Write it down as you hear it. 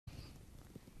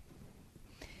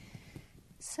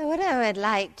So what I would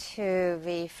like to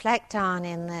reflect on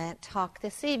in the talk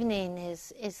this evening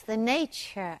is the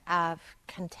nature of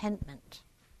contentment.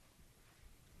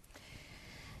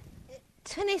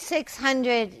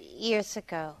 2,600 years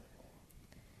ago,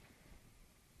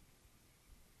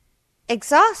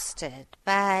 exhausted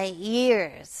by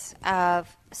years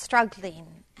of struggling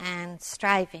and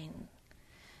striving,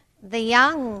 the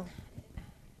young,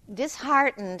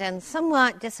 disheartened and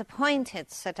somewhat disappointed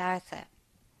Siddhartha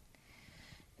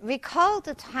recalled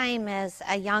a time as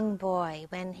a young boy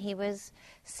when he was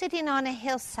sitting on a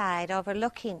hillside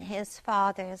overlooking his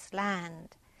father's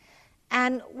land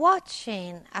and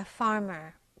watching a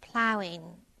farmer plowing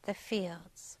the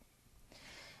fields.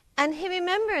 And he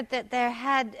remembered that there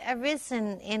had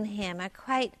arisen in him a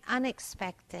quite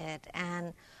unexpected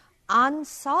and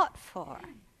unsought for,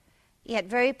 yet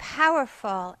very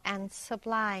powerful and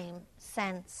sublime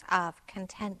sense of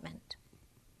contentment.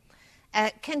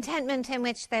 Contentment in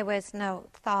which there was no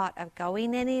thought of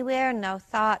going anywhere, no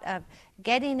thought of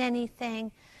getting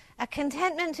anything. A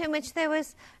contentment in which there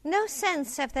was no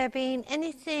sense of there being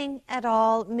anything at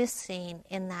all missing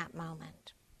in that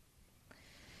moment.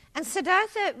 And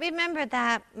Siddhartha remembered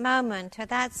that moment, or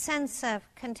that sense of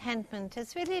contentment,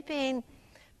 as really being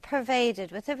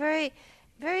pervaded with a very,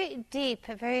 very deep,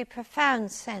 a very profound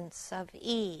sense of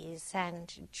ease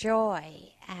and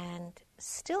joy and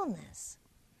stillness.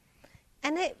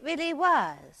 And it really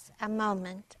was a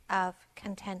moment of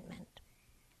contentment.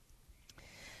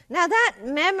 Now that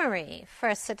memory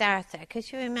for Siddhartha,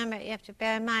 because you remember, you have to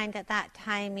bear in mind at that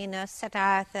time,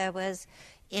 Siddhartha was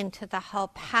into the whole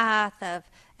path of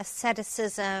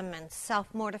asceticism and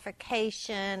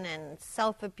self-mortification and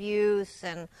self-abuse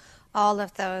and all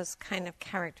of those kind of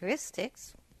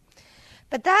characteristics.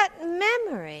 But that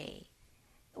memory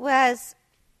was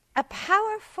a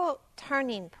powerful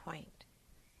turning point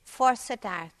for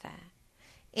Siddhartha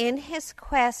in his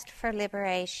quest for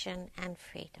liberation and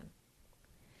freedom.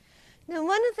 Now,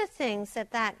 one of the things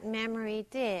that memory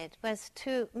did was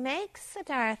to make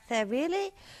Siddhartha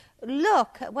really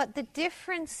look at what the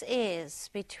difference is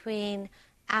between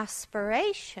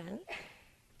aspiration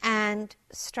and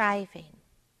striving.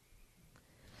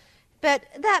 But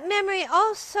that memory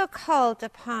also called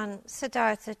upon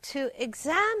Siddhartha to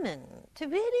examine, to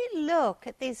really look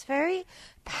at these very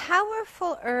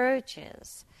powerful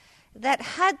urges that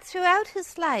had throughout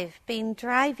his life been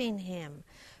driving him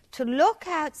to look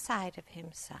outside of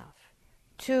himself,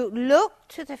 to look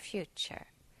to the future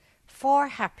for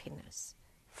happiness,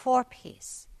 for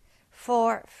peace,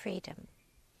 for freedom.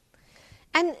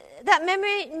 And that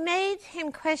memory made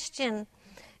him question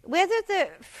whether the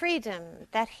freedom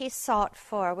that he sought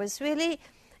for was really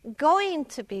going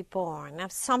to be born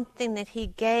of something that he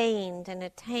gained and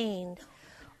attained,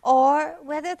 or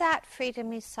whether that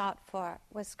freedom he sought for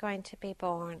was going to be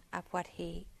born of what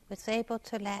he was able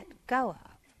to let go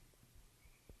of.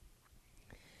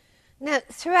 Now,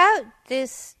 throughout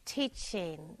this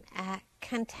teaching,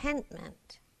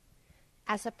 contentment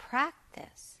as a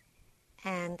practice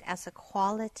and as a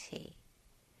quality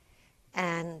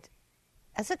and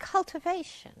as a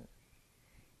cultivation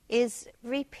is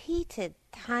repeated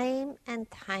time and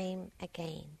time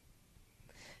again.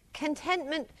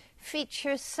 Contentment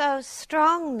features so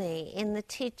strongly in the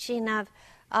teaching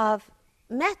of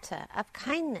metta, of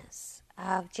kindness,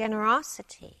 of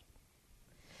generosity.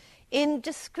 In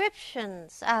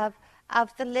descriptions of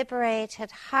the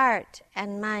liberated heart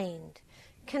and mind,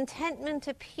 contentment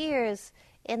appears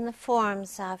in the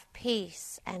forms of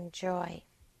peace and joy.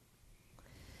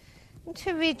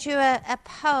 To read you a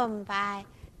poem by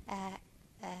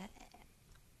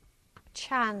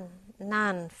Chan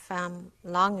Nun from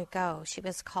long ago. She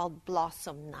was called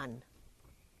Blossom Nun.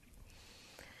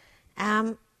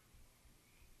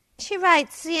 She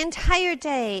writes, "The entire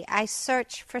day I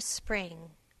searched for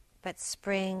spring, but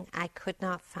spring I could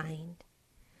not find.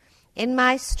 In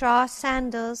my straw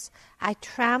sandals I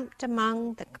tramped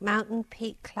among the mountain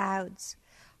peak clouds,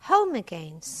 home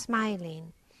again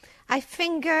smiling. I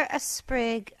finger a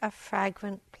sprig of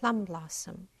fragrant plum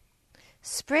blossom.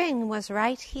 Spring was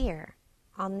right here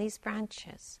on these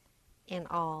branches in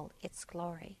all its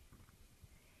glory."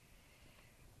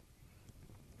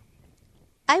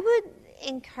 I would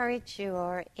encourage you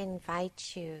or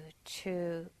invite you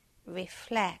to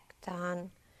reflect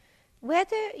on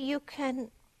whether you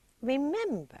can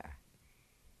remember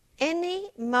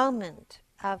any moment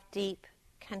of deep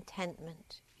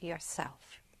contentment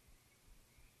yourself.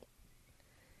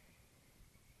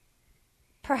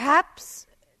 Perhaps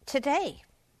today,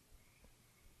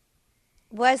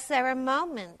 was there a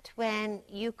moment when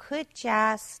you could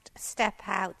just step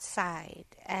outside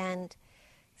and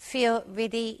feel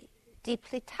really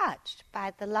deeply touched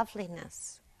by the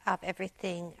loveliness of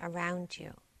everything around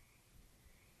you?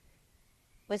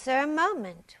 Was there a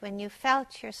moment when you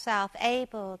felt yourself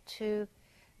able to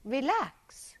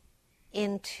relax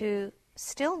into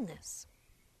stillness?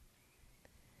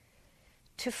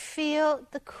 To feel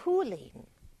the cooling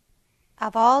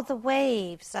of all the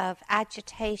waves of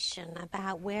agitation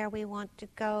about where we want to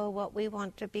go, what we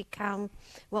want to become,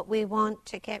 what we want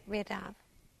to get rid of.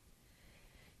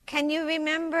 Can you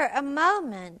remember a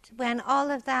moment when all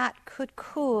of that could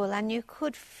cool and you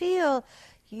could feel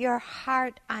your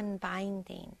heart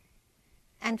unbinding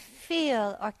and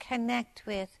feel or connect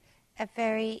with a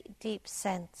very deep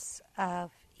sense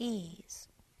of ease?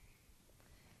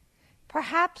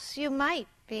 Perhaps you might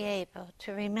be able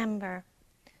to remember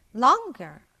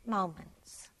longer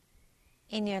moments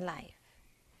in your life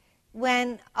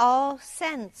when all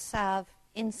sense of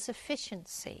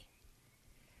insufficiency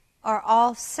or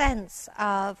all sense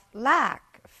of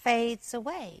lack fades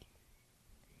away.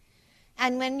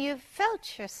 And when you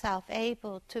felt yourself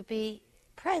able to be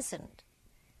present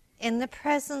in the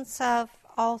presence of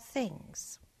all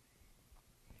things.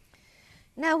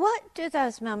 Now, what do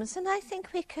those moments, and I think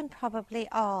we can probably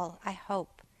all, I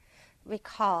hope,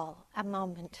 recall a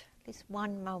moment, at least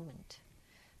one moment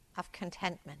of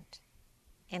contentment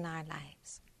in our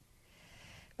lives.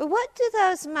 But what do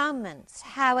those moments,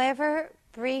 however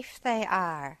brief they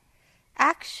are,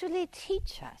 actually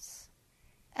teach us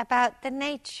about the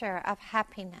nature of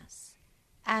happiness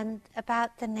and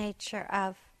about the nature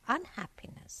of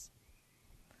unhappiness?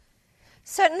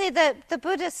 Certainly the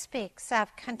Buddha speaks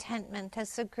of contentment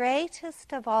as the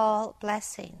greatest of all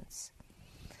blessings.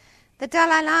 The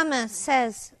Dalai Lama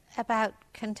says about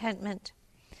contentment,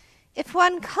 if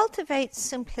one cultivates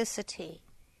simplicity,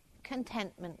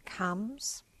 contentment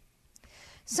comes.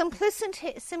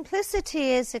 Simplicity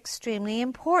is extremely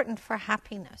important for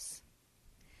happiness.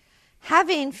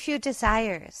 Having few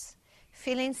desires,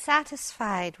 feeling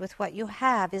satisfied with what you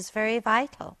have is very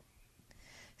vital.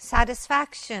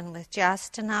 Satisfaction with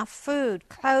just enough food,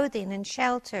 clothing, and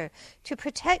shelter to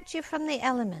protect you from the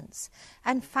elements.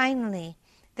 And finally,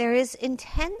 there is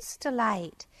intense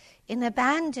delight in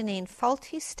abandoning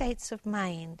faulty states of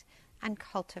mind and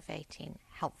cultivating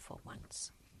helpful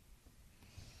ones.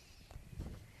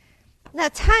 Now,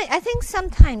 I think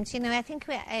sometimes,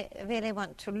 I really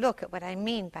want to look at what I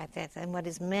mean by this and what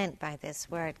is meant by this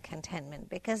word contentment,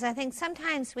 because I think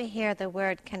sometimes we hear the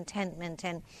word contentment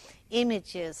and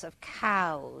images of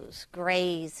cows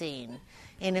grazing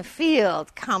in a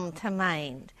field come to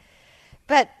mind.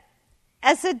 But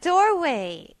as a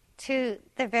doorway to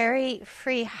the very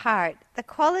free heart, the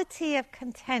quality of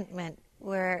contentment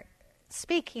we're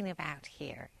speaking about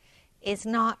here is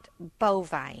not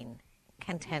bovine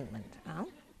contentment.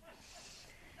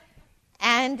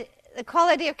 And the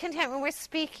quality of contentment we're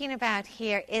speaking about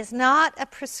here is not a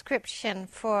prescription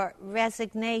for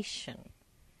resignation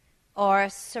or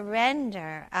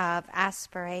surrender of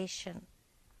aspiration.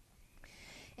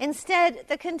 Instead,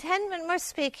 the contentment we're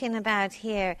speaking about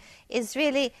here is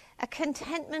really a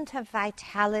contentment of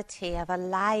vitality, of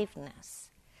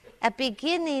aliveness, a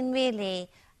beginning really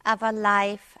of a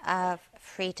life of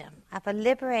freedom, of a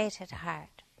liberated heart.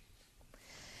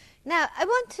 Now, I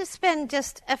want to spend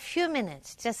just a few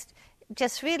minutes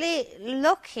just really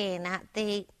looking at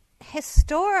the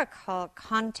historical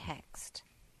context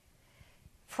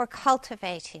for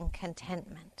cultivating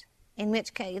contentment, in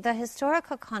which the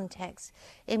historical context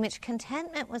in which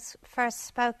contentment was first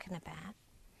spoken about.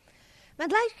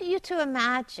 I'd like you to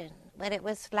imagine what it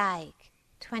was like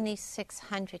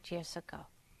 2,600 years ago,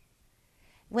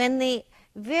 when the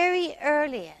very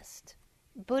earliest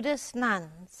Buddhist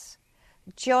nuns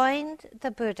joined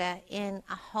the Buddha in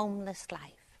a homeless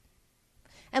life.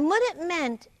 And what it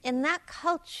meant in that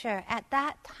culture at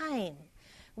that time,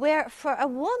 where for a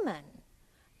woman,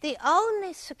 the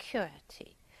only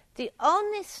security, the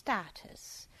only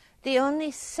status, the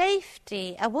only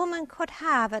safety a woman could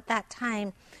have at that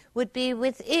time would be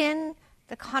within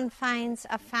the confines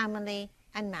of family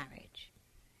and marriage.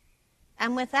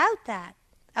 And without that,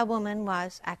 a woman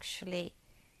was actually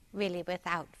really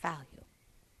without value.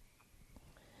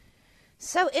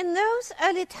 So in those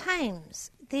early times,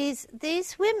 these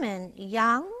women,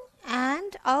 young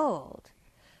and old,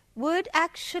 would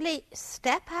actually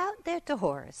step out their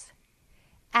doors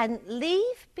and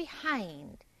leave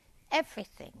behind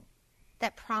everything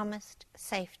that promised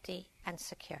safety and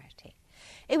security.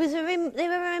 They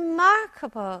were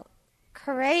remarkable,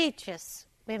 courageous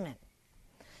women,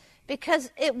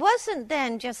 because it wasn't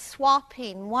then just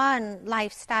swapping one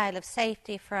lifestyle of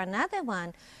safety for another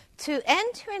one. To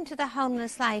enter into the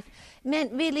homeless life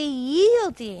meant really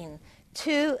yielding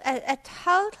to a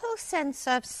total sense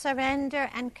of surrender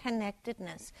and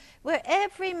connectedness, where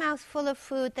every mouthful of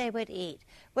food they would eat,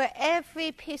 where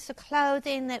every piece of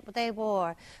clothing that they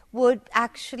wore would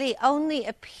actually only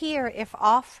appear if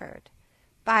offered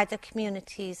by the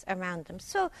communities around them.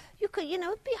 So you could,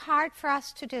 it'd be hard for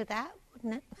us to do that,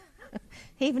 wouldn't it?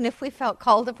 Even if we felt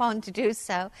called upon to do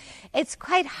so. It's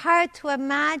quite hard to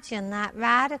imagine that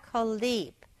radical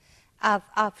leap of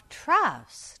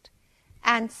trust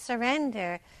and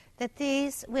surrender that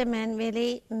these women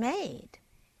really made.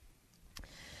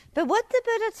 But what the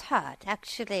Buddha taught,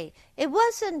 actually, it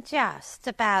wasn't just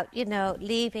about,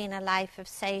 leaving a life of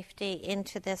safety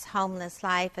into this homeless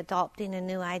life, adopting a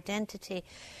new identity.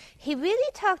 He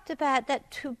really talked about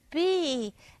that to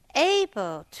be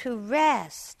able to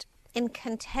rest in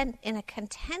a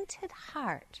contented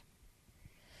heart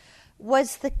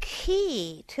was the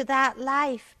key to that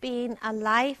life being a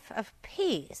life of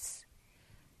peace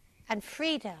and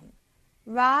freedom,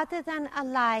 rather than a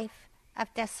life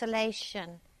of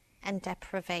desolation and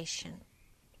deprivation.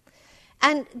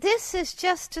 And this is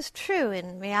just as true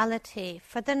in reality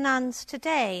for the nuns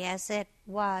today as it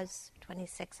was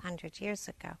 2,600 years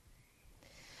ago.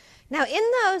 Now, in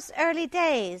those early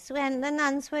days when the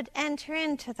nuns would enter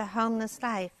into the homeless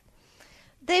life,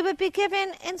 they would be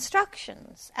given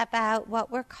instructions about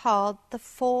what were called the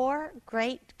 4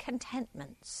 great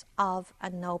contentments of a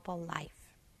noble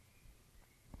life.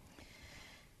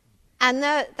 And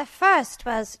the first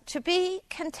was to be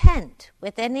content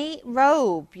with any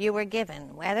robe you were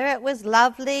given, whether it was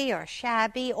lovely or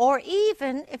shabby, or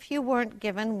even if you weren't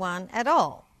given one at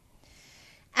all.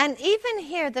 And even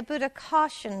here the Buddha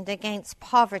cautioned against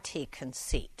poverty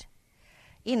conceit,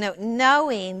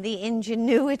 knowing the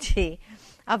ingenuity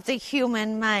of the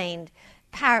human mind.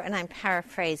 And I'm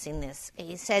paraphrasing this.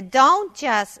 He said, don't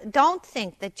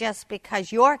think that just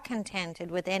because you're contented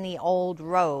with any old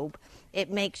robe, it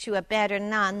makes you a better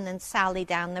nun than Sally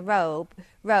down the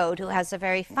road who has a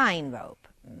very fine robe.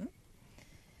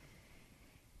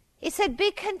 He said,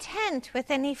 be content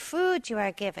with any food you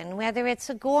are given, whether it's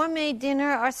a gourmet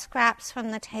dinner or scraps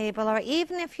from the table, or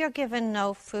even if you're given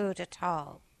no food at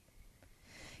all.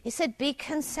 He said, be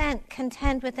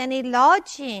content with any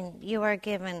lodging you are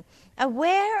given,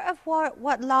 aware of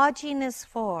what lodging is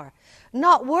for,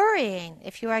 not worrying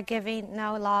if you are given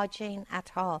no lodging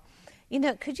at all.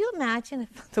 Could you imagine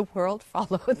if the world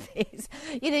followed these?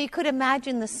 You could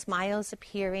imagine the smiles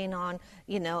appearing on,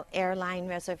 airline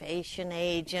reservation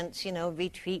agents,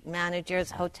 retreat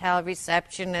managers, hotel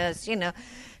receptionists,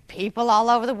 people all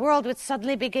over the world would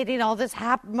suddenly be getting all this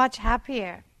much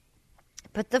happier.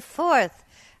 But the 4th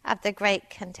of the great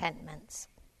contentments.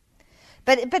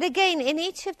 But again, in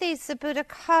each of these, the Buddha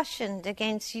cautioned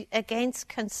against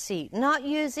conceit, not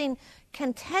using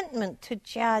contentment to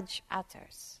judge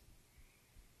others.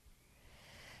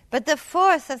 But the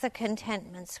 4th of the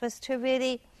contentments was to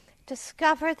really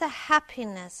discover the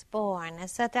happiness born,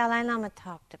 as the Dalai Lama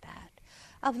talked about,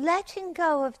 of letting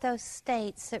go of those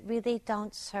states that really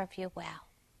don't serve you well.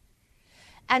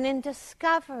 And in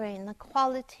discovering the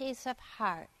qualities of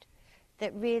heart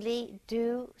that really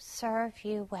do serve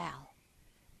you well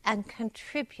and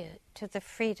contribute to the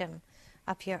freedom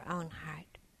of your own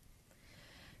heart.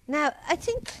 Now, I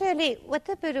think clearly what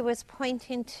the Buddha was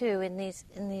pointing to in these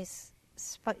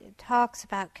talks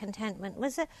about contentment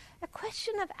was a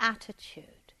question of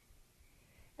attitude,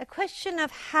 a question of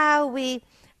how we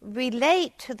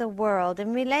relate to the world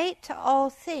and relate to all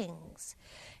things.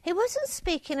 He wasn't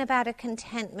speaking about a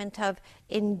contentment of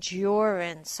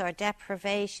endurance or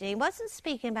deprivation. He wasn't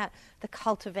speaking about the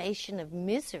cultivation of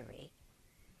misery,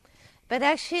 but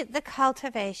actually the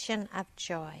cultivation of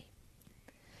joy.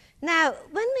 Now,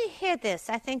 when we hear this,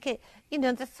 I think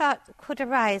the thought could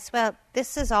arise, well,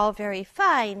 this is all very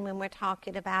fine when we're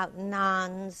talking about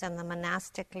nuns and the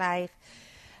monastic life,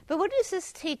 but what does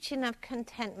this teaching of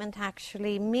contentment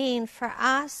actually mean for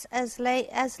us as lay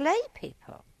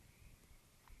people?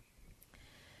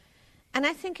 And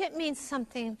I think it means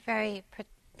something very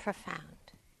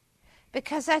profound,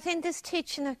 because I think this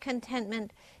teaching of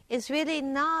contentment is really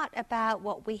not about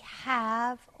what we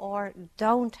have or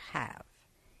don't have.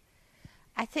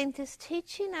 I think this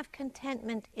teaching of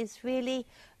contentment is really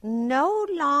no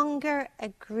longer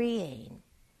agreeing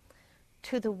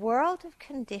to the world of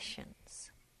conditions,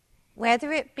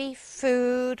 whether it be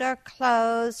food or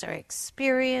clothes or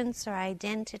experience or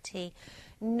identity,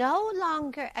 no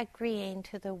longer agreeing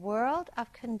to the world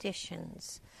of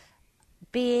conditions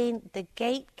being the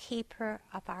gatekeeper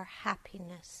of our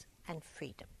happiness and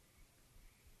freedom.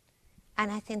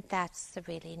 And I think that's the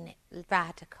really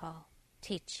radical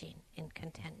teaching in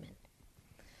contentment.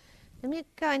 Let me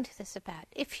go into this about.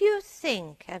 If you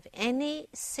think of any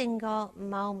single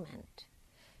moment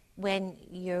when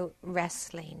you're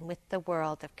wrestling with the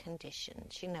world of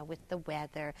conditions, with the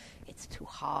weather, it's too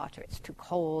hot or it's too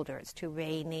cold or it's too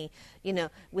rainy,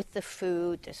 with the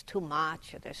food, there's too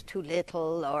much or there's too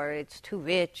little or it's too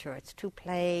rich or it's too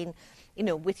plain,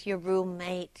 with your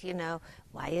roommate,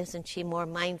 why isn't she more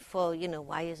mindful,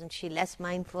 why isn't she less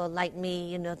mindful like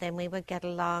me, then we would get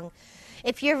along.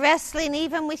 If you're wrestling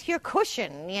even with your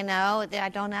cushion, I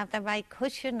don't have the right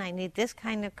cushion, I need this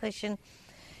kind of cushion.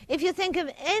 If you think of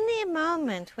any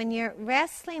moment when you're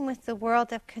wrestling with the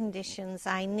world of conditions,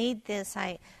 I need this,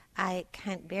 I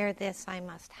can't bear this, I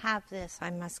must have this,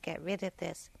 I must get rid of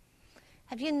this,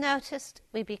 have you noticed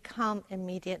we become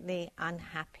immediately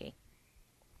unhappy?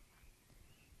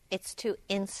 It's to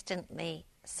instantly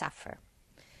suffer.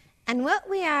 And what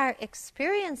we are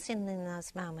experiencing in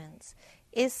those moments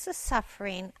is the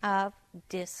suffering of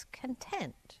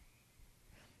discontent.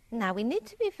 Now, we need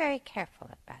to be very careful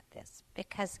about this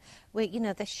because,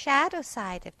 the shadow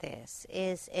side of this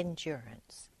is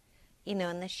endurance.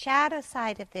 And the shadow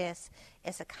side of this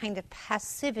is a kind of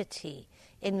passivity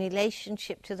in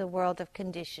relationship to the world of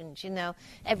conditions.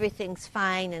 Everything's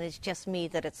fine and it's just me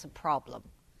that it's a problem.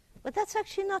 But that's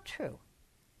actually not true.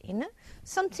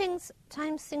 Sometimes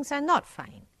things are not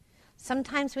fine.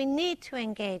 Sometimes we need to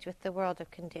engage with the world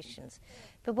of conditions.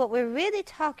 But what we're really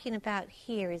talking about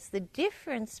here is the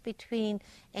difference between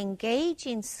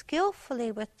engaging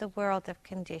skillfully with the world of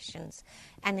conditions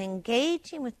and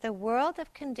engaging with the world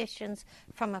of conditions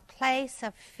from a place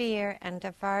of fear and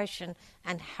aversion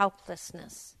and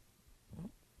helplessness.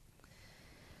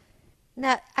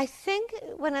 Now, I think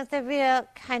one of the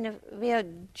real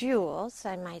jewels,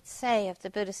 I might say, of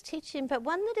the Buddhist teaching, but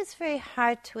one that is very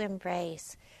hard to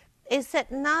embrace, is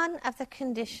that none of the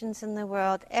conditions in the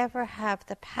world ever have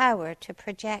the power to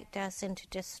project us into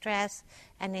distress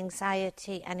and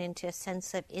anxiety and into a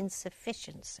sense of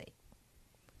insufficiency.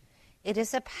 It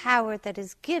is a power that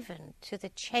is given to the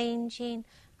changing,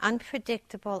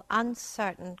 unpredictable,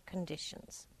 uncertain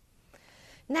conditions.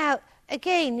 Now,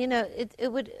 again, it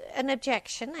would, an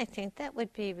objection, I think, that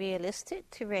would be realistic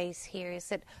to raise here is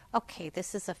that, okay,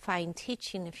 this is a fine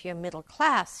teaching if you're middle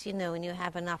class, and you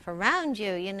have enough around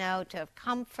you, to have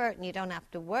comfort and you don't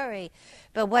have to worry.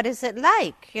 But what is it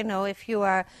like, if you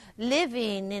are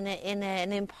living in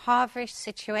an impoverished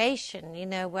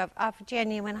situation, of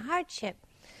genuine hardship?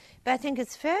 But I think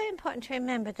it's very important to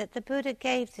remember that the Buddha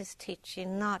gave this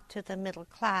teaching not to the middle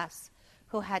class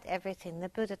who had everything. The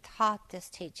Buddha taught this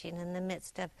teaching in the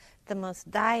midst of the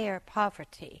most dire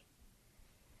poverty,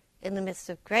 in the midst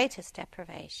of greatest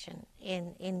deprivation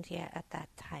in India at that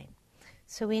time.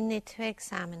 So we need to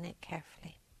examine it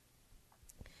carefully.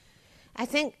 I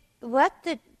think what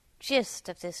the gist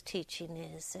of this teaching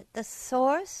is that the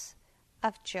source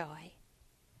of joy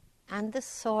and the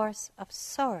source of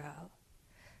sorrow,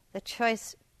 the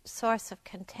source of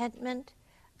contentment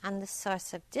and the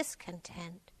source of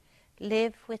discontent,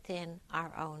 live within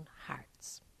our own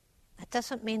hearts. That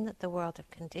doesn't mean that the world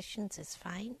of conditions is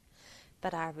fine,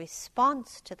 but our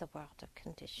response to the world of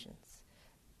conditions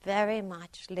very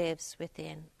much lives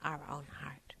within our own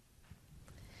heart.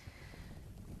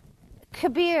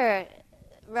 Kabir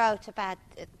wrote about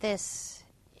this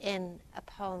in a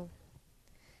poem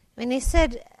when he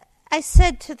said, I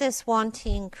said to this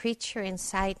wanting creature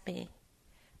inside me,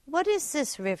 what is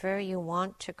this river you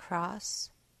want to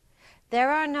cross? There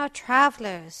are no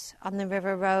travelers on the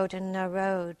river road and no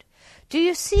road. Do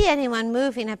you see anyone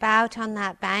moving about on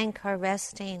that bank or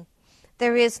resting?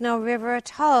 There is no river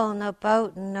at all, no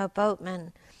boat and no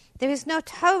boatman. There is no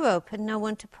tow rope and no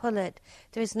one to pull it.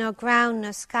 There is no ground,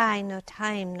 no sky, no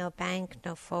time, no bank,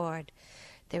 no ford.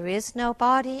 There is no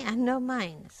body and no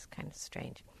mind. It's kind of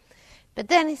strange. But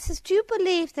then he says, do you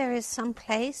believe there is some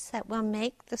place that will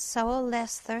make the soul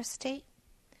less thirsty?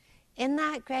 In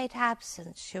that great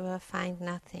absence you will find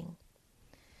nothing.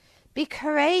 Be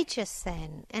courageous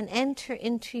then and enter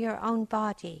into your own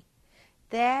body.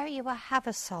 There you will have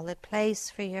a solid place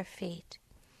for your feet.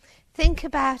 Think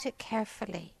about it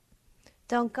carefully.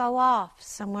 Don't go off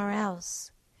somewhere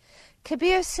else.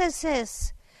 Kabir says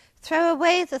this, throw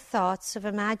away the thoughts of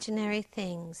imaginary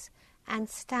things and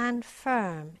stand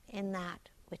firm in that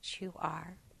which you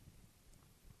are.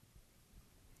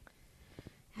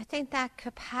 I think that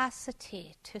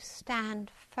capacity to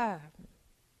stand firm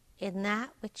in that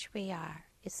which we are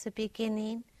is the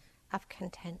beginning of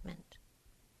contentment.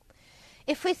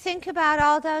 If we think about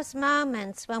all those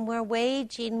moments when we're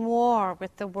waging war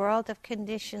with the world of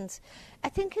conditions, I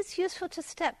think it's useful to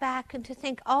step back and to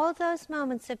think all those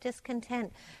moments of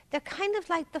discontent, they're kind of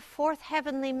like the fourth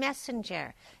heavenly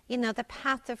messenger, the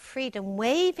path of freedom,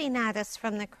 waving at us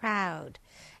from the crowd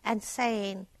and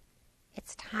saying,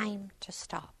 it's time to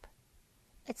stop.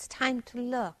 It's time to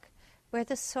look where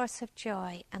the source of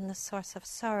joy and the source of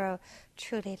sorrow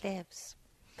truly lives.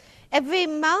 Every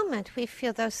moment we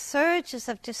feel those surges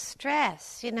of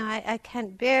distress. I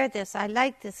can't bear this, I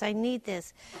like this, I need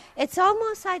this. It's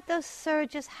almost like those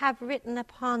surges have written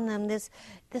upon them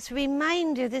this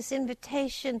reminder, this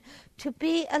invitation to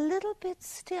be a little bit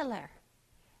stiller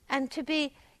and to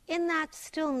be in that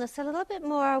stillness a little bit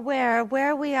more aware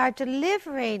where we are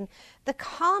delivering the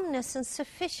calmness and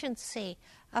sufficiency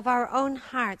of our own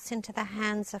hearts into the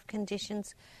hands of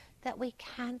conditions that we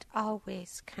can't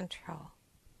always control,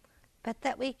 but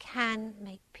that we can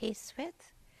make peace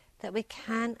with, that we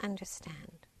can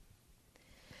understand.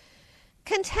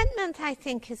 Contentment, I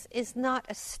think, is not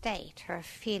a state or a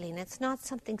feeling. It's not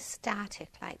something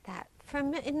static like that.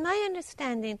 In my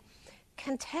understanding,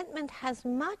 contentment has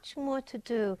much more to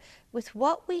do with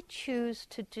what we choose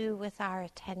to do with our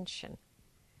attention.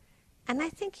 And I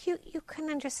think you can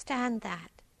understand that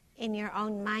in your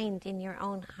own mind, in your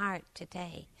own heart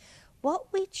today.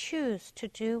 What we choose to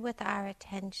do with our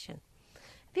attention.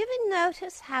 Have you ever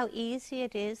noticed how easy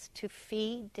it is to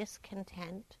feed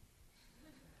discontent?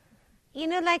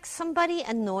 Like somebody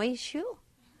annoys you,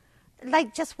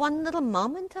 like just one little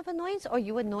moment of annoyance, or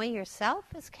you annoy yourself,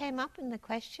 as came up in the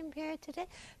question period today.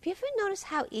 Have you ever noticed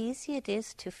how easy it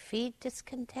is to feed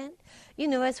discontent?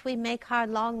 As we make our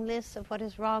long lists of what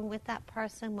is wrong with that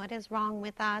person, what is wrong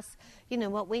with us,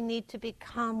 what we need to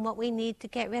become, what we need to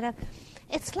get rid of.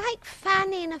 It's like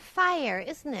fanning a fire,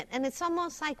 isn't it? And it's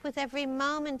almost like with every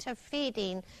moment of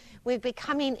feeding, we're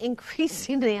becoming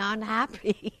increasingly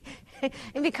unhappy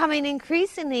and becoming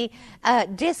increasingly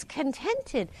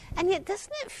discontented. And yet,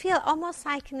 doesn't it feel almost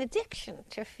like an addiction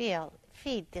to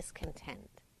feed discontent?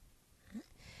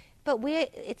 But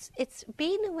it's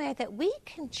being aware that we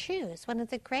can choose. One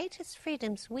of the greatest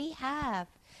freedoms we have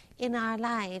in our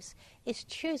lives is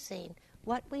choosing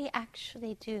what we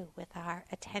actually do with our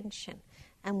attention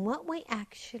and what we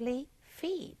actually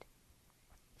feed.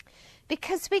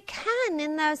 Because we can,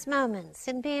 in those moments,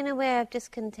 in being aware of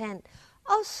discontent,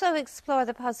 also explore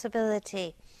the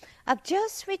possibility of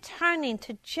just returning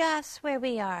to just where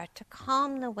we are, to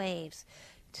calm the waves,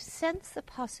 to sense the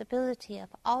possibility of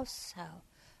also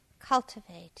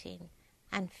cultivating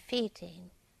and feeding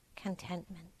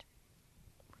contentment.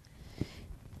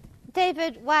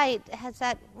 David Whyte has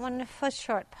that wonderful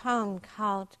short poem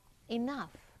called Enough.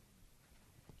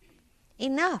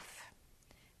 Enough.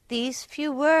 These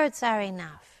few words are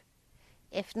enough.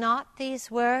 If not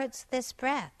these words, this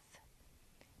breath.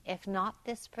 If not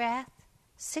this breath,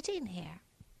 sitting here.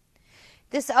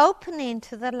 This opening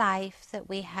to the life that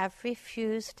we have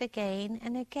refused again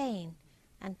and again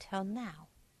until now.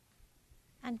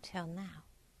 Until now.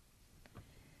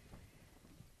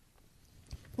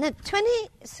 Now,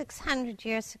 2,600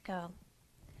 years ago,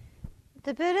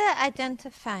 the Buddha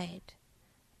identified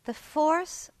the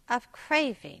force of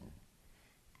craving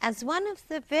as one of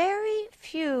the very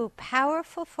few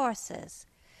powerful forces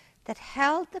that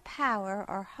held the power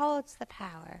or holds the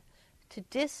power to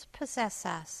dispossess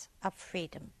us of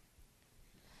freedom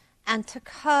and to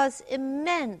cause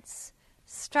immense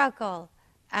struggle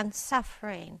and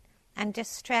suffering and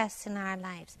distress in our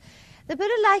lives. The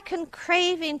Buddha likened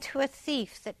craving to a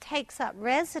thief that takes up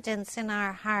residence in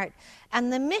our heart,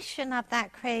 and the mission of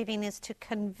that craving is to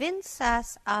convince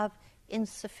us of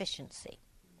insufficiency,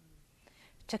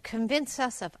 to convince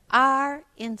us of our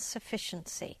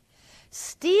insufficiency,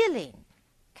 stealing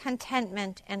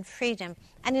contentment and freedom,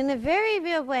 and in a very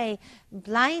real way,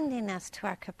 blinding us to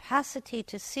our capacity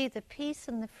to see the peace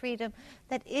and the freedom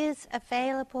that is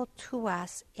available to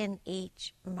us in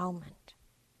each moment.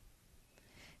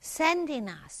 Sending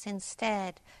us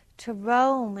instead to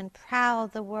roam and prowl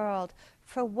the world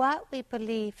for what we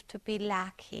believe to be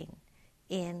lacking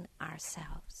in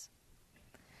ourselves.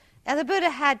 Now, the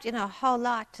Buddha had, a whole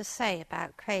lot to say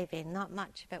about craving. Not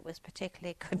much of it was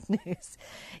particularly good news.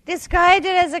 Described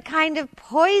it as a kind of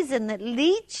poison that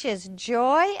leaches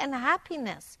joy and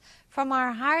happiness from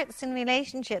our hearts and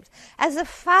relationships, as a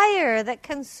fire that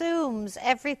consumes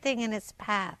everything in its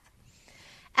path.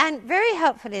 And very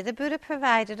helpfully, the Buddha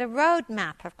provided a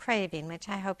roadmap of craving, which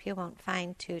I hope you won't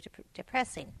find too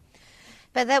depressing.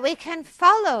 But that we can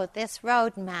follow this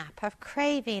roadmap of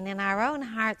craving in our own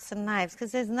hearts and lives,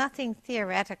 because there's nothing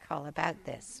theoretical about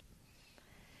this.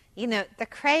 The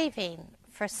craving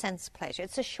for sense pleasure,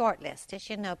 it's a short list. As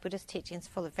you know, Buddhist teaching is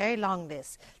full of very long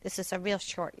lists. This is a real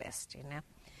short list,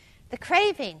 the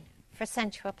craving for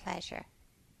sensual pleasure,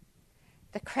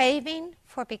 the craving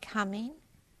for becoming,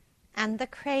 and the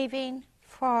craving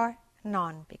for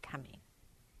non-becoming.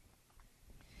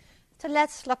 So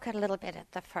let's look a little bit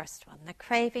at the first one, the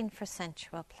craving for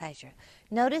sensual pleasure.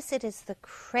 Notice it is the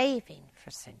craving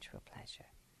for sensual pleasure.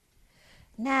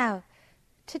 Now,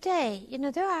 today,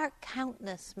 there are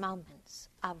countless moments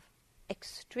of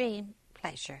extreme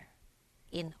pleasure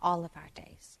in all of our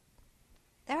days.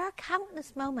 There are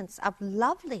countless moments of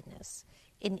loveliness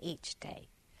in each day.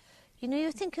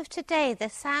 You think of today, the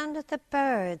sound of the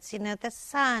birds, the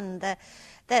sun,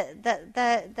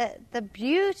 the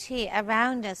beauty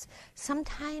around us,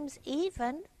 sometimes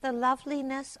even the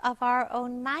loveliness of our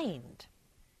own mind.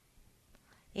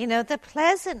 The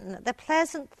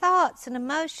pleasant thoughts and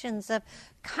emotions of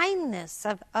kindness,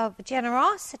 of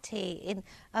generosity,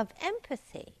 of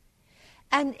empathy.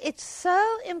 And it's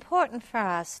so important for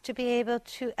us to be able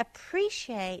to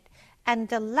appreciate and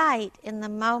delight in the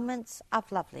moments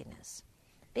of loveliness,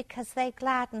 because they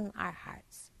gladden our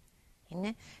hearts.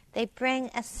 They bring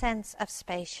a sense of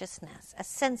spaciousness, a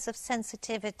sense of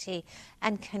sensitivity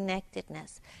and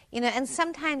connectedness. And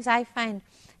sometimes I find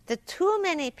that too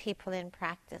many people in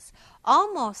practice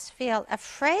almost feel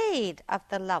afraid of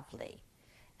the lovely,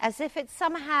 as if it's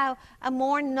somehow a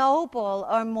more noble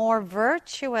or more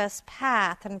virtuous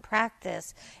path and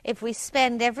practice if we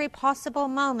spend every possible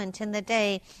moment in the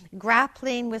day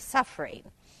grappling with suffering.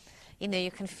 You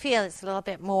can feel it's a little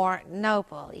bit more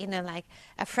noble. Like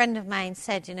a friend of mine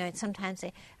said, sometimes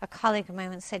a colleague of mine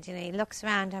once said, he looks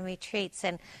around on retreats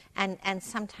and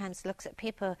sometimes looks at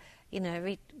people,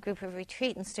 a group of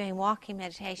retreatants doing walking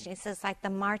meditation. He says, like the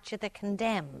march of the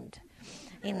condemned,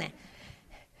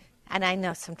 And I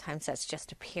know sometimes that's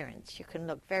just appearance. You can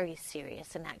look very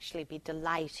serious and actually be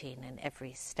delighting in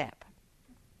every step.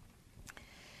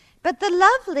 But the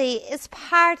lovely is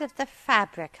part of the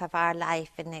fabric of our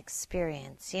life and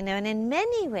experience, and in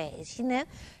many ways,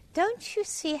 don't you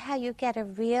see how you get a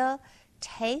real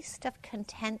taste of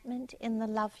contentment in the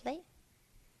lovely?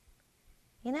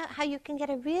 How you can get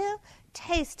a real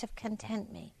taste of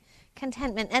contentment.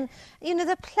 And,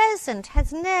 the pleasant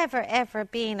has never, ever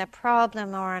been a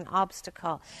problem or an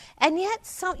obstacle. And yet,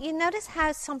 you notice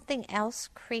how something else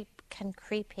can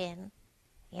creep in.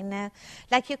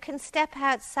 Like you can step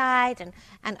outside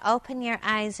and open your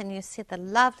eyes and you see the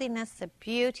loveliness, the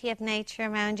beauty of nature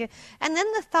around you. And then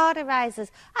the thought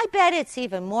arises, I bet it's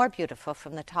even more beautiful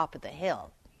from the top of the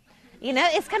hill.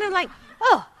 It's kind of like,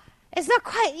 oh, it's not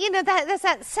quite, there's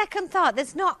that second thought.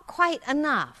 There's not quite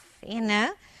enough,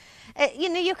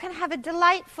 you can have a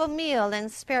delightful meal, and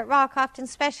Spirit Rock often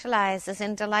specializes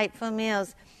in delightful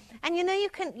meals. And you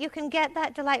can get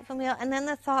that delightful meal, and then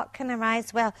the thought can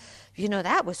arise, well,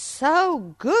 that was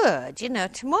so good.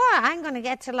 Tomorrow I'm going to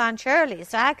get to lunch early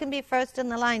so I can be first in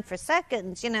the line for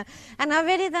seconds, And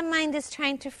already the mind is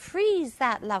trying to freeze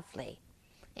that lovely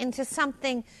into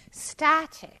something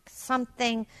static,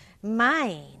 something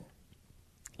mine.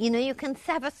 You can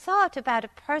have a thought about a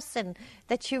person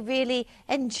that you really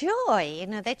enjoy,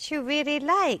 that you really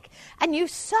like. And you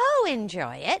so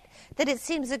enjoy it that it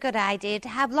seems a good idea to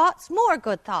have lots more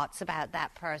good thoughts about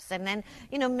that person. And,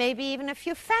 maybe even a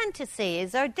few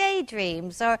fantasies or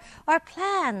daydreams or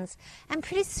plans. And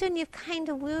pretty soon you've kind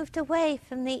of moved away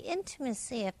from the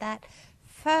intimacy of that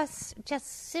first,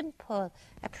 just simple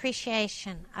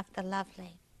appreciation of the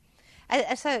lovely.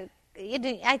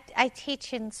 I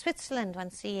teach in Switzerland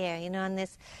once a year, in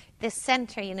this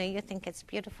center, you think it's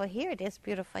beautiful here. It is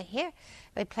beautiful here.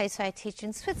 The place where I teach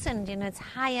in Switzerland, it's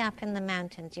high up in the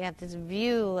mountains. You have this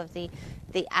view of the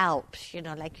Alps,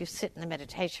 like you sit in the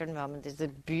meditation room and there's a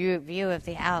view of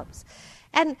the Alps.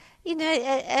 And,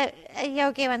 a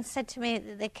yogi once said to me,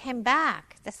 they came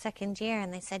back the second year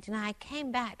and they said, I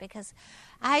came back because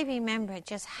I remember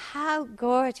just how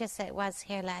gorgeous it was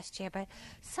here last year, but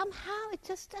somehow it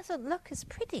just doesn't look as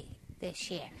pretty this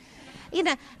year.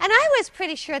 And I was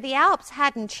pretty sure the Alps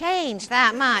hadn't changed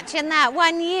that much in that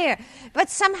 1 year, but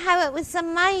somehow it was the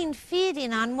mind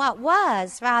feeding on what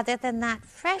was rather than that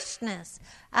freshness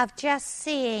of just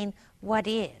seeing what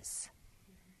is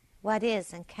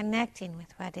and connecting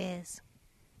with what is.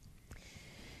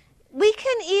 We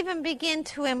can even begin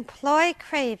to employ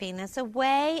craving as a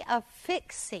way of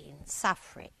fixing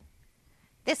suffering.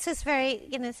 This is very,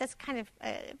 this is kind of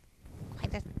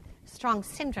quite a strong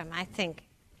syndrome, I think,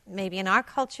 maybe in our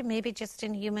culture, maybe just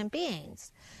in human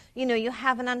beings. You know, you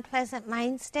have an unpleasant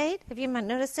mind state. Have you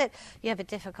noticed it? You have a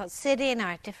difficult sitting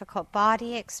or a difficult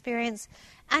body experience.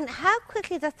 And how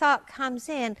quickly the thought comes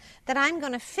in that I'm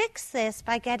going to fix this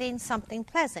by getting something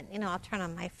pleasant. You know, I'll turn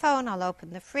on my phone, I'll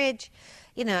open the fridge.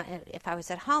 You know, if I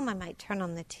was at home, I might turn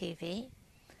on the TV.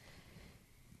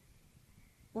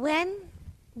 When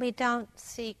we don't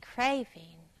see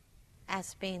craving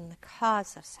as being the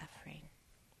cause of suffering,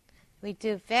 we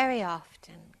do very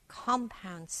often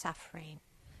compound suffering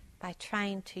by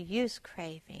trying to use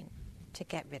craving to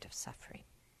get rid of suffering.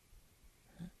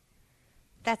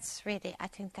 I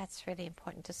think that's really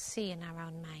important to see in our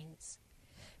own minds.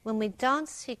 When we don't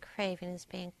see craving as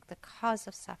being the cause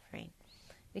of suffering,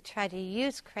 we try to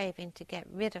use craving to get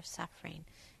rid of suffering,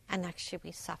 and actually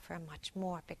we suffer much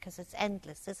more because it's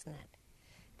endless, isn't it?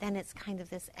 Then it's kind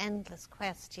of this endless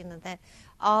quest, you know, that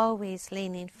always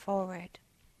leaning forward.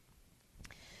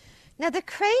 Now, the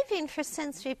craving for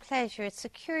sensory pleasure, it's a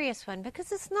curious one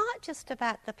because it's not just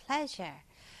about the pleasure.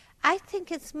 I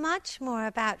think it's much more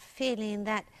about feeling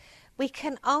that we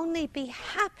can only be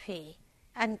happy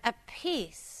and at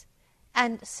peace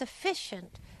and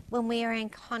sufficient when we are in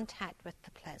contact with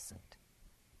the pleasant.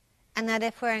 And that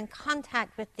if we're in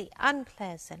contact with the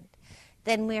unpleasant,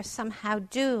 then we're somehow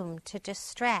doomed to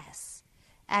distress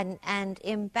and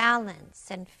imbalance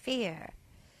and fear.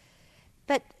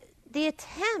 But the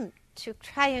attempt to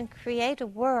try and create a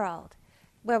world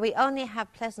where we only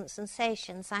have pleasant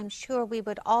sensations, I'm sure we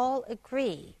would all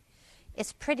agree,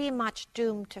 is pretty much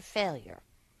doomed to failure.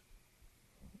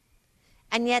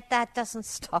 And yet that doesn't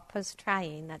stop us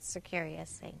trying. That's the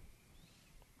curious thing.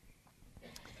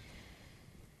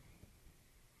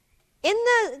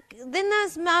 In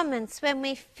those moments when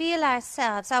we feel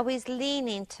ourselves always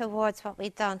leaning towards what we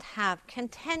don't have,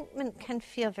 contentment can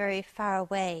feel very far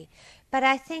away. But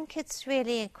I think it's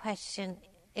really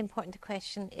important to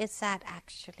question, is that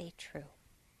actually true?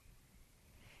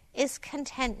 Is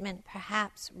contentment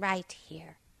perhaps right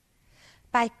here?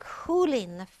 By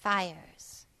cooling the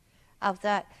fires of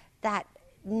that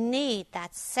need,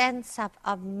 that sense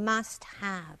of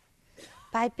must-have,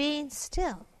 by being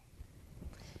still.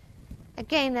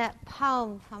 Again, a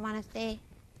poem from one of the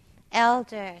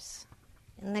elders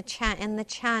in the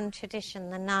Chan tradition,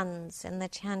 the nuns in the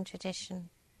Chan tradition.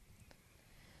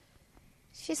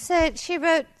 She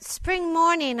wrote, "Spring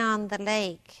morning on the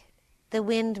lake, the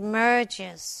wind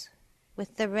merges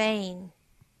with the rain.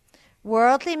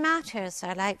 Worldly matters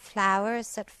are like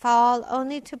flowers that fall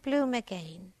only to bloom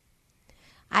again.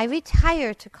 I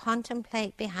retire to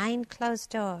contemplate behind closed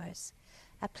doors,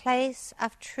 a place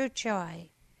of true joy,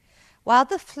 while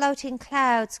the floating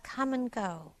clouds come and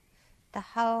go the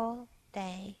whole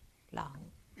day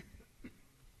long."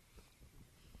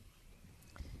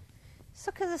 Let's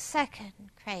look at the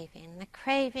second craving, the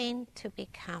craving to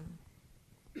become.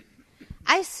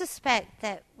 I suspect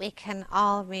that we can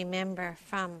all remember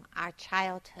from our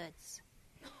childhoods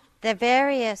the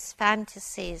various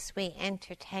fantasies we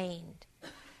entertained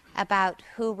about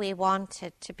who we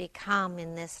wanted to become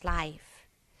in this life,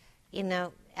 you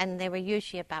know, and they were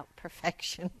usually about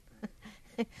perfection.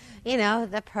 You know,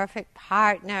 the perfect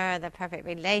partner, the perfect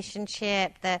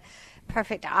relationship, the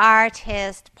perfect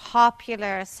artist,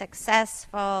 popular,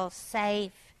 successful,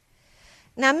 safe.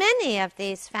 Now, many of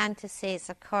these fantasies,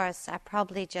 of course, are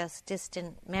probably just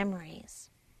distant memories.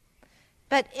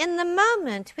 But in the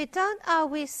moment, we don't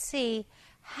always see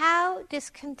how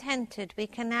discontented we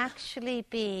can actually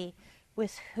be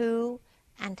with who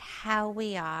and how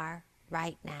we are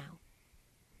right now.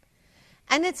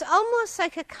 And it's almost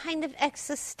like a kind of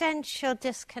existential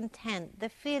discontent, the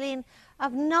feeling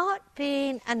of not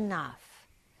being enough,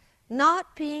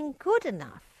 not being good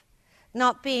enough,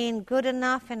 not being good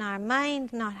enough in our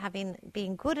mind, not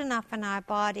being good enough in our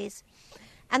bodies.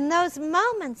 And those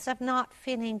moments of not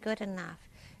feeling good enough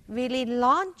really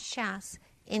launch us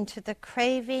into the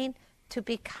craving to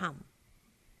become.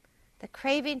 The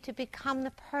craving to become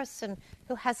the person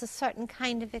who has a certain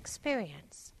kind of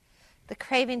experience. The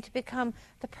craving to become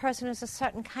the person who has a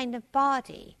certain kind of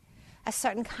body, a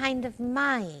certain kind of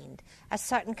mind, a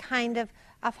certain kind of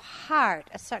heart,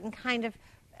 a certain kind of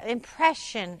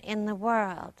impression in the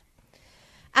world.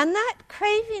 And that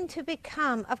craving to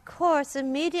become, of course,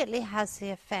 immediately has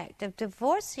the effect of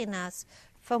divorcing us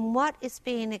from what is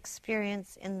being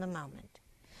experienced in the moment.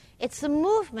 It's a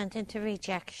movement into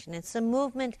rejection. It's a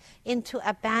movement into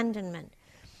abandonment.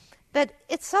 But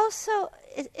it's also,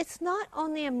 it's not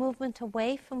only a movement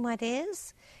away from what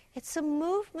is, it's a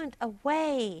movement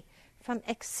away from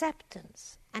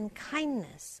acceptance and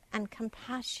kindness and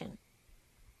compassion.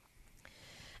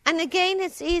 And again,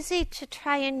 it's easy to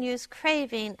try and use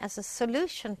craving as a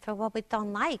solution for what we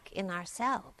don't like in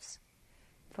ourselves,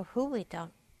 for who we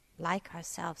don't like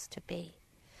ourselves to be.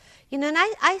 And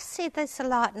I see this a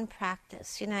lot in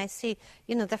practice. I see,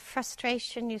 the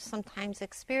frustration you sometimes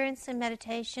experience in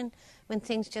meditation when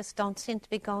things just don't seem to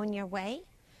be going your way,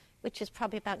 which is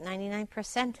probably about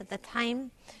 99% of the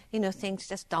time. Things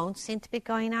just don't seem to be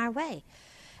going our way.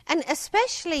 And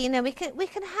especially, we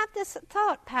can have this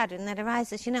thought pattern that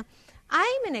arises,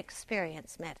 I'm an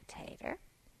experienced meditator.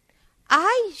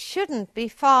 I shouldn't be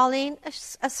falling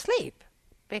asleep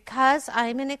because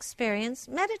I'm an experienced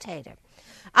meditator.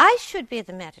 I should be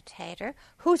the meditator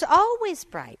who's always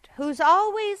bright, who's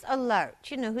always alert,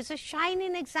 who's a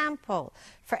shining example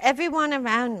for everyone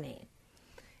around me.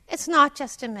 It's not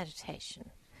just a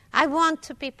meditation. I want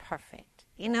to be perfect.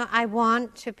 I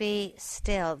want to be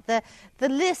still. The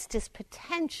list is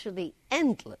potentially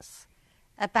endless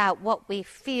about what we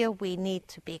feel we need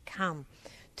to become.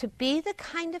 To be the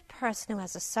kind of person who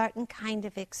has a certain kind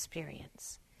of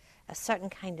experience, a certain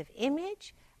kind of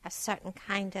image, a certain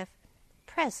kind of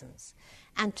presence.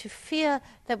 And to feel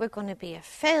that we're going to be a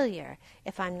failure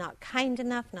if I'm not kind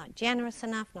enough, not generous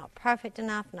enough, not perfect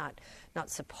enough, not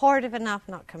supportive enough,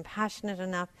 not compassionate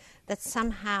enough, that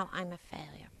somehow I'm a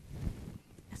failure.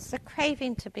 The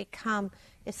craving to become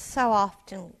is so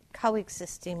often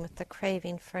coexisting with the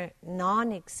craving for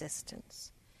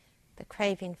non-existence, the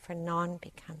craving for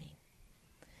non-becoming.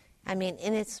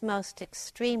 In its most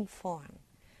extreme form,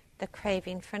 the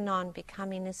craving for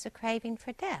non-becoming is the craving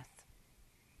for death.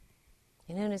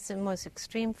 In its most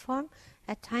extreme form,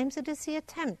 at times it is the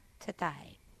attempt to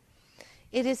die.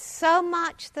 It is so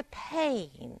much the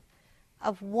pain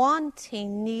of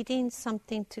wanting, needing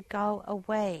something to go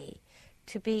away,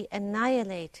 to be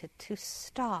annihilated, to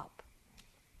stop.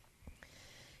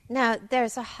 Now,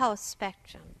 there's a whole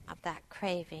spectrum of that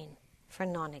craving for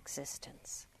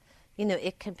non-existence.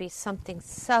 It can be something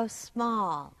so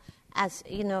small as,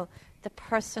 the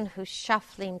person who's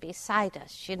shuffling beside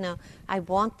us. I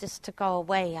want this to go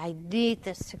away. I need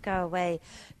this to go away.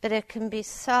 But it can be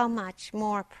so much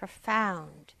more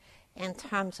profound in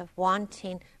terms of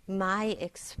wanting my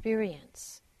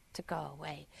experience to go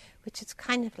away, which is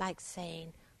kind of like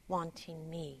saying, wanting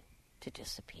me to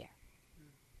disappear.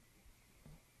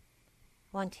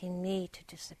 Wanting me to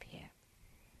disappear.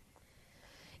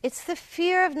 It's the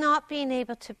fear of not being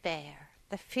able to bear,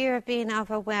 the fear of being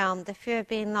overwhelmed, the fear of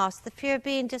being lost, the fear of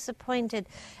being disappointed,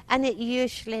 and it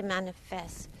usually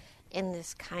manifests in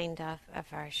this kind of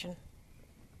aversion.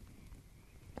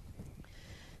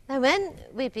 Now, when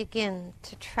we begin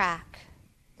to track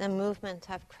the movement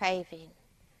of craving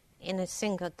in a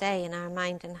single day in our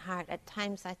mind and heart, at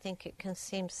times I think it can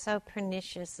seem so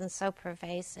pernicious and so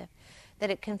pervasive that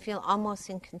it can feel almost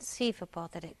inconceivable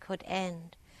that it could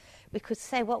end. We could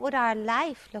say, what would our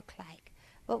life look like?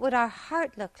 What would our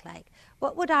heart look like?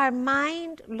 What would our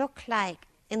mind look like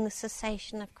in the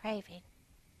cessation of craving?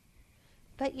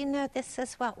 But this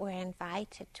is what we're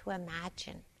invited to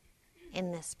imagine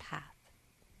in this path.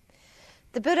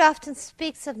 The Buddha often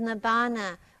speaks of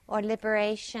nibbana, or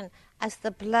liberation, as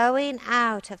the blowing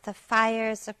out of the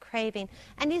fires of craving.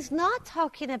 And he's not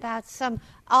talking about some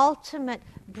ultimate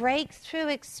breakthrough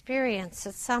experience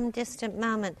at some distant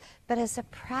moment, but as a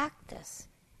practice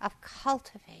of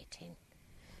cultivating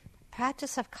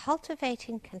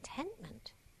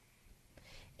contentment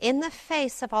in the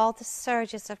face of all the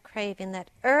surges of craving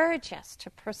that urge us to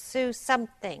pursue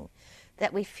something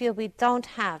that we feel we don't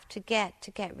have to get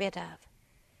rid of.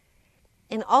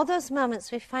 In all those moments,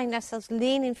 we find ourselves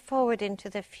leaning forward into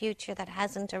the future that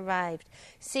hasn't arrived,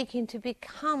 seeking to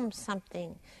become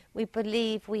something we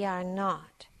believe we are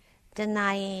not,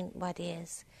 denying what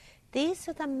is. These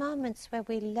are the moments where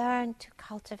we learn to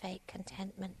cultivate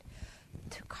contentment,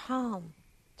 to calm,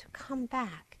 to come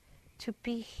back, to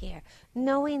be here,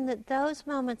 knowing that those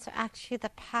moments are actually the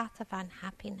path of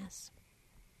unhappiness.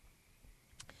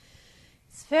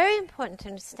 It's very important to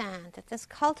understand that this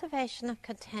cultivation of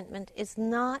contentment is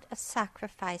not a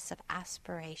sacrifice of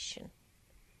aspiration.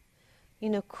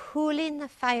 Cooling the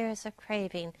fires of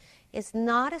craving is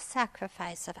not a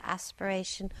sacrifice of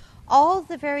aspiration. All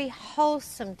the very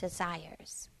wholesome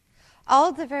desires,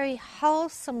 all the very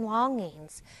wholesome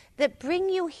longings that bring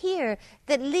you here,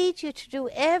 that lead you to do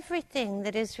everything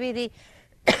that is really,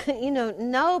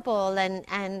 noble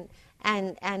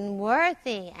and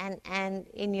worthy and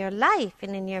in your life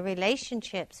and in your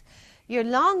relationships. Your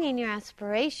longing, your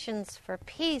aspirations for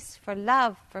peace, for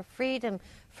love, for freedom,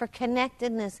 for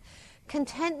connectedness.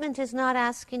 Contentment is not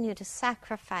asking you to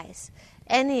sacrifice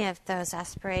any of those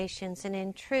aspirations, and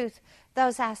in truth,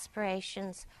 those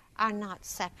aspirations are not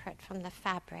separate from the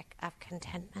fabric of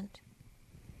contentment.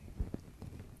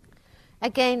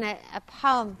 Again, a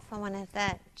poem from one of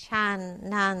the Chan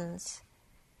nuns,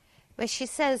 where she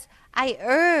says, I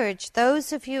urge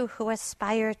those of you who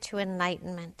aspire to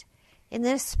enlightenment, in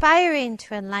aspiring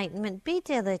to enlightenment, be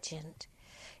diligent.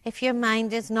 If your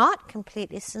mind is not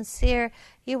completely sincere,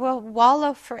 you will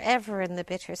wallow forever in the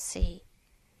bitter sea.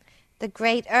 The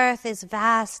great earth is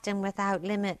vast and without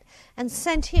limit, and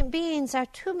sentient beings are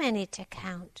too many to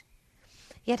count.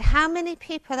 Yet how many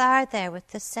people are there with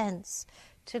the sense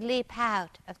to leap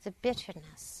out of the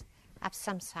bitterness of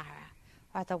samsara,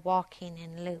 or the walking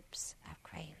in loops of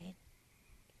craving?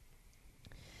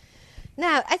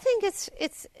 Now, I think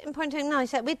it's important to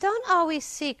acknowledge that we don't always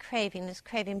see craving as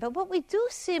craving, but what we do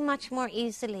see much more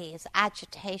easily is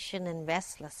agitation and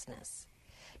restlessness.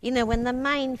 When the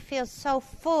mind feels so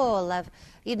full of,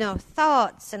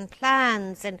 thoughts and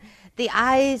plans, and the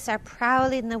eyes are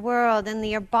prowling the world, and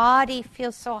your body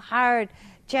feels so hard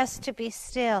just to be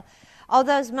still. All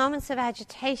those moments of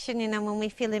agitation, when we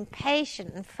feel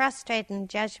impatient and frustrated and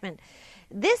judgment,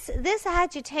 this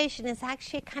agitation is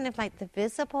actually kind of like the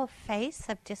visible face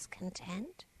of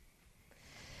discontent.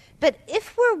 But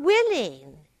if we're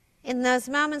willing, in those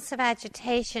moments of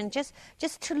agitation, just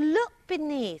to look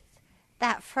beneath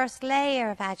that first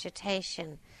layer of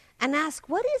agitation and ask,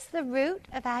 what is the root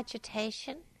of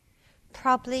agitation?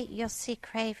 Probably you'll see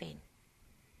craving.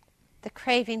 The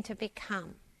craving to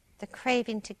become, the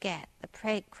craving to get,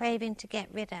 the craving to get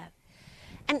rid of.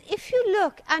 And if you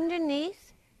look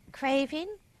underneath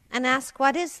craving and ask,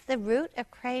 what is the root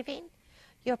of craving?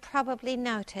 You'll probably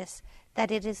notice that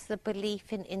it is the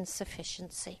belief in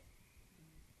insufficiency.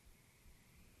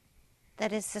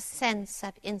 That is the sense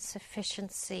of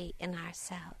insufficiency in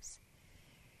ourselves.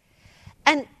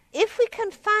 And if we can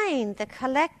find the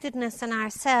collectedness in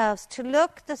ourselves to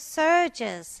look the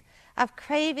surges of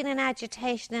craving and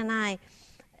agitation in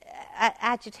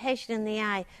the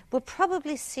eye, we'll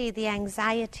probably see the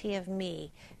anxiety of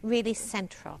me really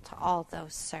central to all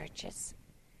those surges.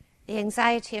 The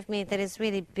anxiety of me that is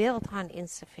really built on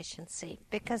insufficiency,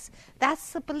 because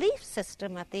that's the belief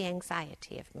system of the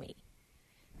anxiety of me.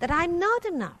 That I'm not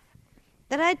enough,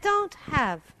 that I don't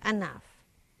have enough.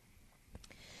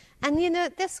 And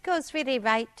this goes really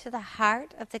right to the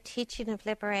heart of the teaching of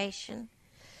liberation.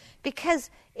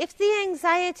 Because if the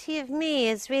anxiety of me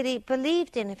is really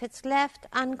believed in, if it's left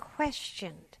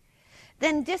unquestioned,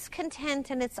 then discontent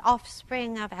and its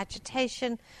offspring of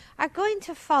agitation are going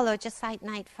to follow just like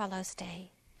night follows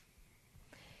day.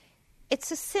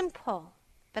 It's a simple,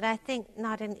 but I think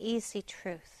not an easy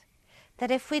truth, that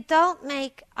if we don't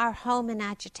make our home in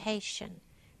agitation,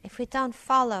 if we don't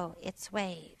follow its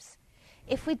waves,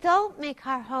 if we don't make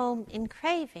our home in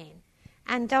craving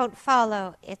and don't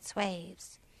follow its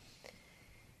waves,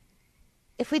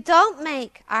 if we don't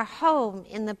make our home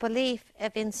in the belief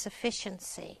of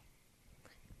insufficiency,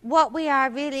 what we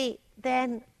are really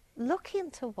then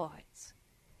looking towards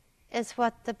is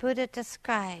what the Buddha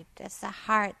described as the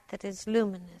heart that is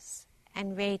luminous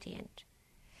and radiant,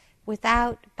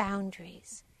 without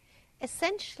boundaries.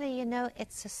 Essentially,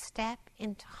 it's a step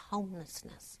into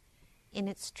homelessness in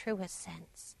its truest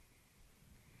sense.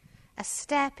 A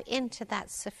step into that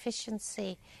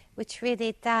sufficiency which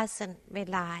really doesn't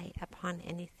rely upon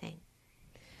anything.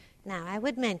 Now, I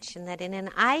would mention that in an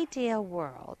ideal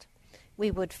world,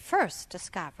 we would first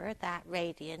discover that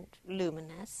radiant,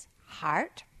 luminous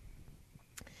heart,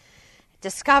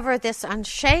 discover this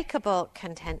unshakable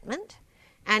contentment,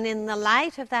 and in the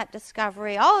light of that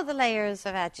discovery, all the layers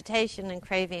of agitation and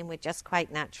craving would just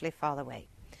quite naturally fall away.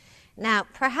 Now,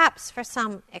 perhaps for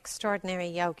some extraordinary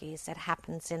yogis, it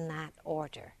happens in that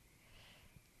order.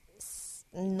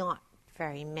 Not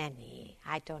very many.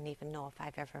 I don't even know if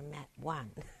I've ever met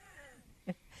one.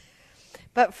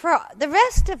 But for the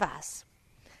rest of us,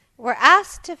 we're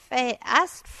asked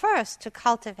first to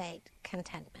cultivate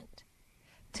contentment,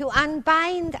 to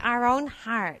unbind our own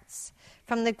hearts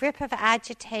from the grip of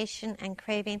agitation and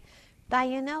craving by,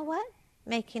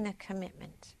 making a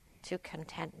commitment to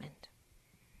contentment.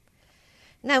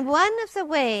 Now, one of the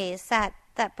ways that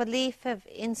belief of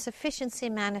insufficiency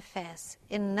manifests,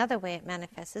 in another way it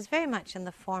manifests, is very much in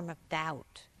the form of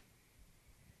doubt.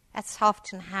 That's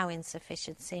often how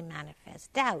insufficiency manifests.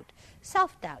 Doubt,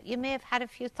 self-doubt. You may have had a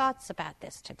few thoughts about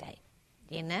this today.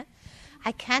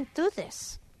 I can't do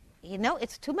this.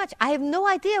 It's too much. I have no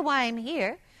idea why I'm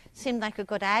here. Seemed like a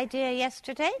good idea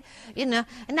yesterday, and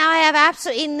now I have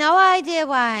absolutely no idea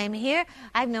why I'm here.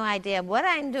 I have no idea what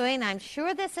I'm doing. I'm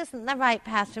sure this isn't the right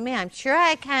path for me. I'm sure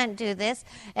I can't do this.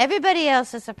 Everybody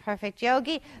else is a perfect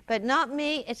yogi, but not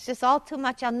me. It's just all too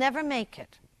much. I'll never make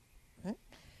it.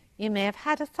 You may have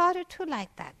had a thought or two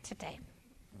like that today.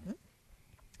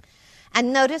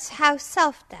 And notice how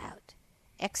self-doubt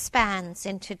expands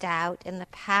into doubt in the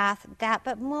path, doubt,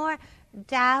 but more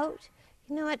doubt.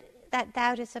 You know what that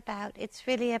doubt is about? It's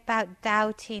really about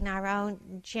doubting our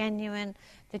own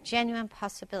the genuine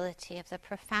possibility of the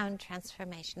profound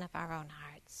transformation of our own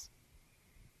hearts.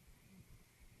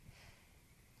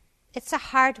 It's a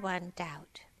hard one,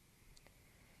 doubt.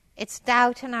 It's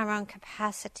doubt in our own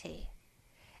capacity.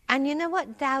 And you know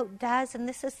what doubt does? And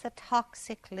this is the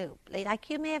toxic loop. Like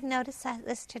you may have noticed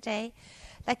this today.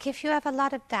 Like if you have a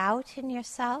lot of doubt in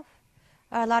yourself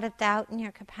or a lot of doubt in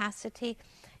your capacity,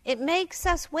 it makes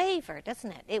us waver,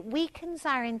 doesn't it? It weakens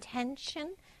our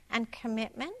intention and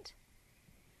commitment.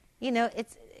 You know,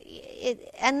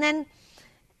 and then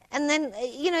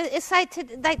you know, it's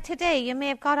like today. You may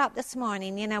have got up this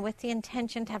morning, you know, with the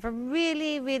intention to have a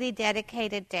really, really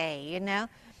dedicated day, you know.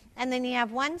 And then you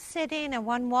have one sitting and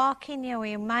one walking, you know, where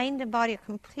your mind and body are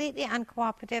completely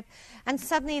uncooperative. And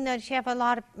suddenly you notice you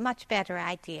have much better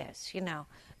ideas, you know.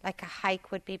 Like a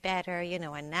hike would be better, you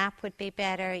know, a nap would be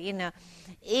better, you know.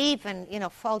 Even, you know,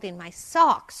 folding my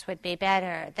socks would be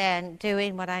better than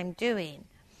doing what I'm doing.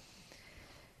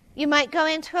 You might go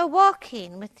into a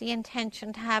walking with the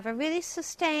intention to have a really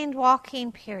sustained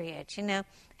walking period, you know.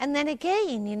 And then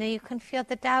again, you know, you can feel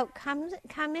the doubt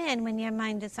come in when your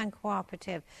mind is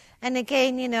uncooperative. And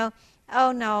again, you know,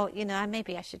 oh no, you know,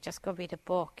 maybe I should just go read a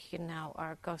book, you know,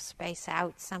 or go space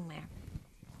out somewhere.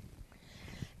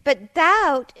 But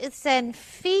doubt is then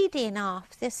feeding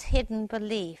off this hidden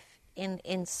belief in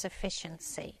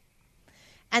insufficiency.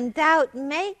 And doubt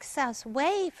makes us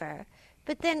waver,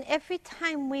 but then every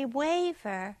time we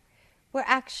waver, we're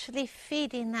actually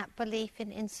feeding that belief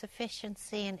in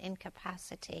insufficiency and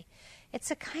incapacity.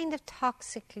 It's a kind of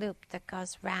toxic loop that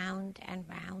goes round and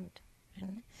round.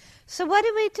 So what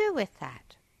do we do with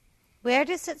that? Where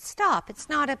does it stop? It's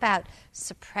not about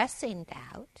suppressing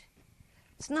doubt.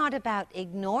 It's not about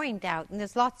ignoring doubt. And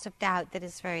there's lots of doubt that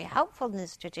is very helpful in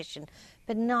this tradition,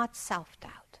 but not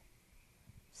self-doubt.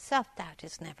 Self-doubt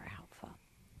is never helpful.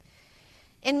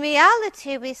 In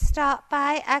reality, we start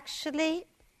by actually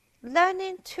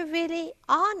learning to really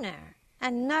honor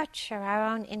and nurture our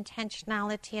own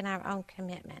intentionality and our own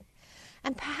commitment.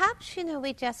 And perhaps, you know,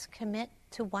 we just commit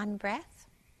to one breath.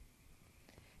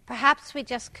 Perhaps we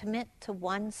just commit to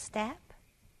one step.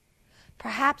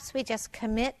 Perhaps we just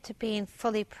commit to being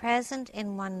fully present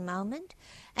in one moment.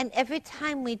 And every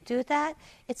time we do that,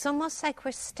 it's almost like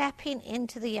we're stepping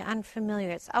into the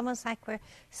unfamiliar. It's almost like we're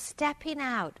stepping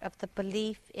out of the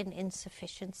belief in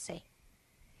insufficiency.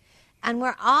 And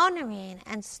we're honoring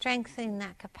and strengthening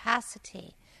that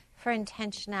capacity for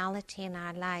intentionality in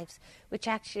our lives, which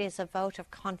actually is a vote of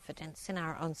confidence in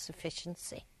our own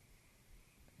sufficiency,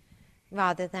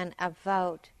 rather than a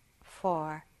vote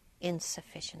for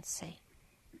insufficiency.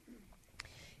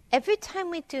 Every time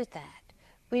we do that,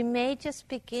 we may just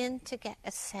begin to get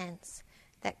a sense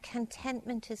that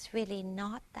contentment is really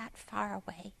not that far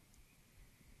away.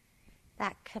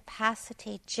 That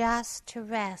capacity just to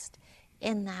rest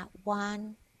in that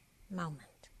one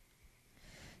moment.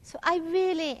 So I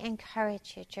really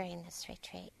encourage you during this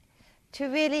retreat to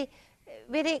really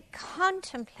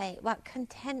contemplate what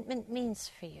contentment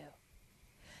means for you.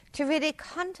 To really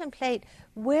contemplate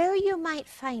where you might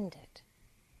find it.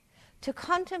 To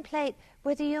contemplate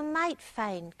whether you might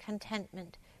find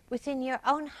contentment within your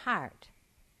own heart.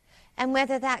 And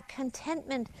whether that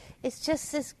contentment is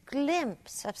just this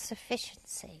glimpse of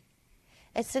sufficiency.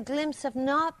 It's a glimpse of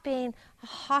not being a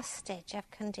hostage of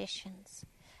conditions.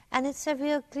 And it's a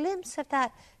real glimpse of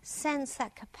that sense,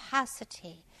 that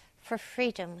capacity for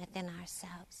freedom within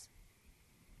ourselves.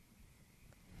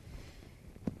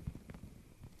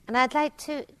 And I'd like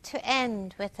to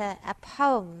end with a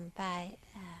poem by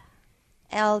an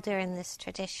elder in this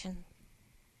tradition.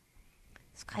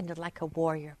 It's kind of like a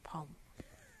warrior poem.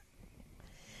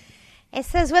 It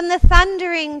says, when the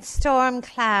thundering storm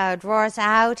cloud roars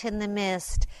out in the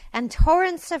mist, and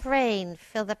torrents of rain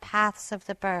fill the paths of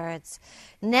the birds,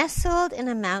 nestled in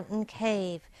a mountain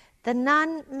cave, the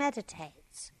nun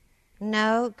meditates.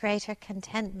 No greater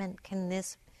contentment than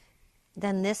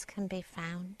this can be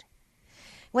found.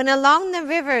 When along the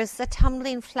rivers the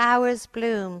tumbling flowers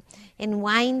bloom, in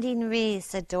winding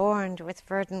wreaths adorned with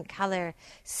verdant colour,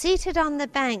 seated on the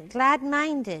bank,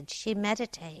 glad-minded, she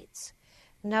meditates.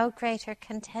 No greater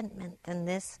contentment than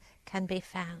this can be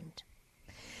found.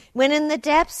 When in the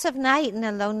depths of night in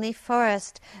a lonely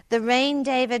forest, the rain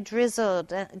David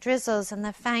drizzles and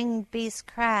the fanged beasts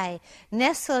cry,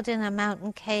 nestled in a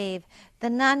mountain cave,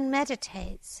 the nun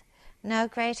meditates. No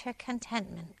greater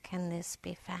contentment can this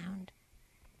be found.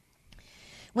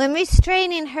 When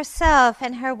restraining herself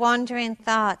and her wandering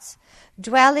thoughts,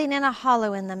 dwelling in a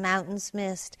hollow in the mountain's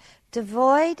mist,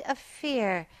 devoid of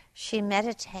fear, she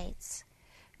meditates.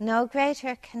 No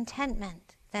greater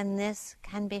contentment than this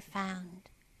can be found.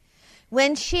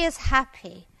 When she is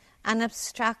happy,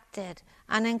 unobstructed,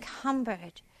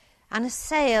 unencumbered,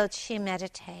 unassailed, she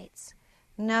meditates.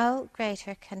 No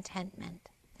greater contentment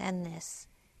than this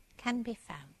can be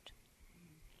found.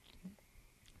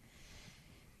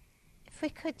 If we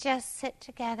could just sit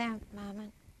together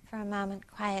for a moment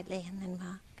quietly, and then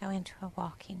we'll go into a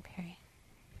walking period.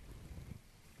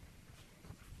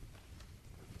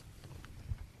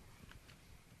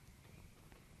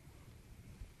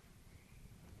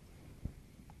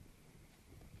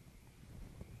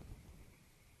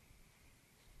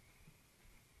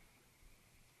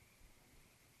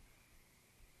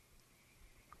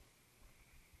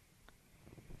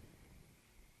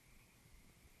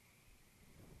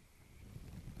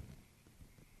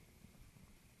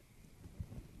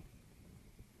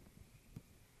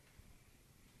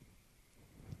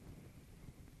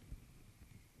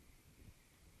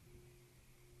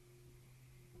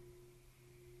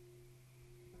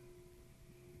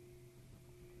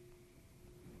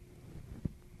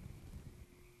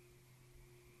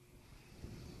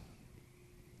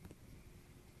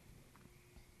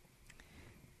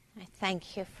 I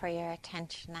thank you for your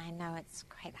attention. I know it's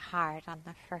quite hard on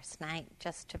the first night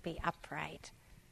just to be upright.